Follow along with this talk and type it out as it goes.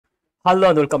Hello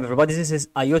and welcome everybody. This is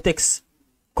IOTEX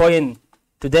coin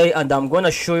today, and I'm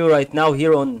gonna show you right now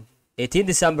here on 18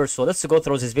 December. So let's go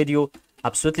through this video.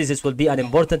 Absolutely, this will be an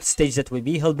important stage that will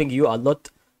be helping you a lot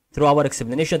through our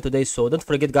explanation today. So don't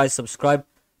forget, guys, subscribe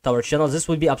to our channel. This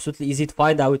will be absolutely easy to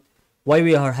find out why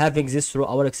we are having this through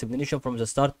our explanation from the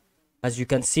start, as you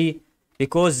can see,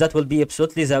 because that will be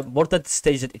absolutely the important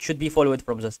stage that it should be followed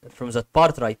from that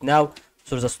part right now.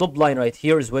 So the slope line right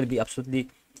here is will be absolutely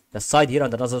the side here,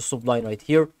 and another slope line right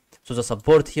here. So the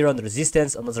support here and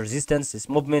resistance, another resistance, this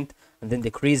movement, and then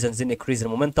decrease and then increase in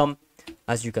momentum,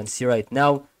 as you can see right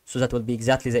now. So that will be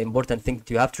exactly the important thing that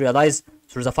you have to realize.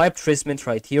 So the 5 tracement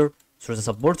right here, so the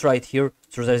support right here,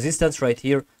 so the resistance right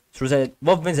here, through the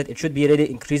movements that it should be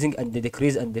really increasing and the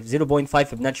decrease, and the 0.5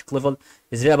 Fibonacci level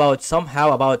is really about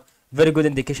somehow about very good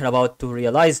indication about to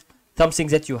realize something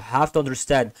that you have to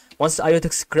understand. Once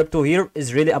IOTEX crypto here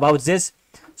is really about this.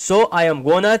 So I am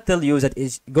gonna tell you that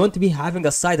is going to be having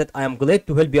a site that I am glad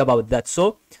to help you about that.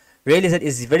 So really that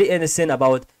is very innocent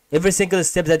about every single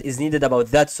step that is needed about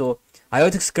that. So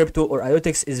IOTEX crypto or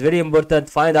IOTEX is very important.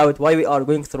 Find out why we are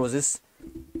going through this.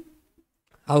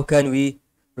 How can we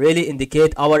really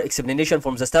indicate our explanation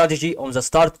from the strategy on the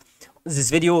start of this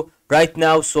video right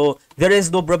now. So there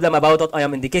is no problem about what I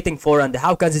am indicating for, and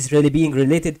how can this really being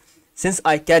related, since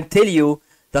I can tell you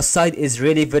the site is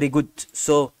really very good.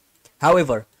 So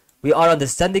however, we are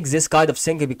understanding this kind of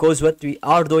thing because what we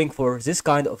are doing for this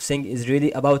kind of thing is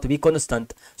really about to be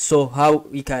constant. So how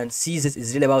we can see this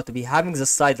is really about to be having the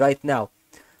side right now.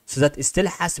 So that it still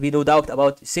has to be no doubt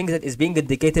about things that is being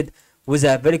indicated with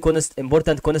a very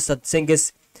important constant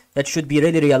things that should be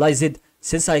really realized,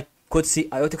 since I could see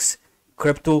IOTEX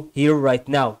crypto here right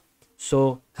now.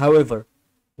 So however,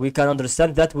 we can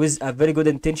understand that with a very good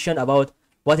intention about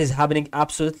what is happening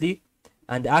absolutely,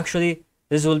 and actually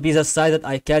this will be the side that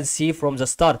I can see from the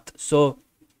start. So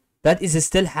that is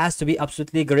still has to be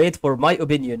absolutely great for my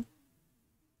opinion,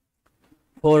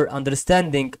 for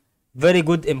understanding very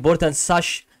good important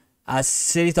such a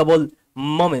suitable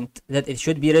moment that it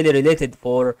should be really related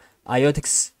for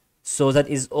IOTEX. So that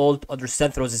is all to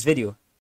understand through this video.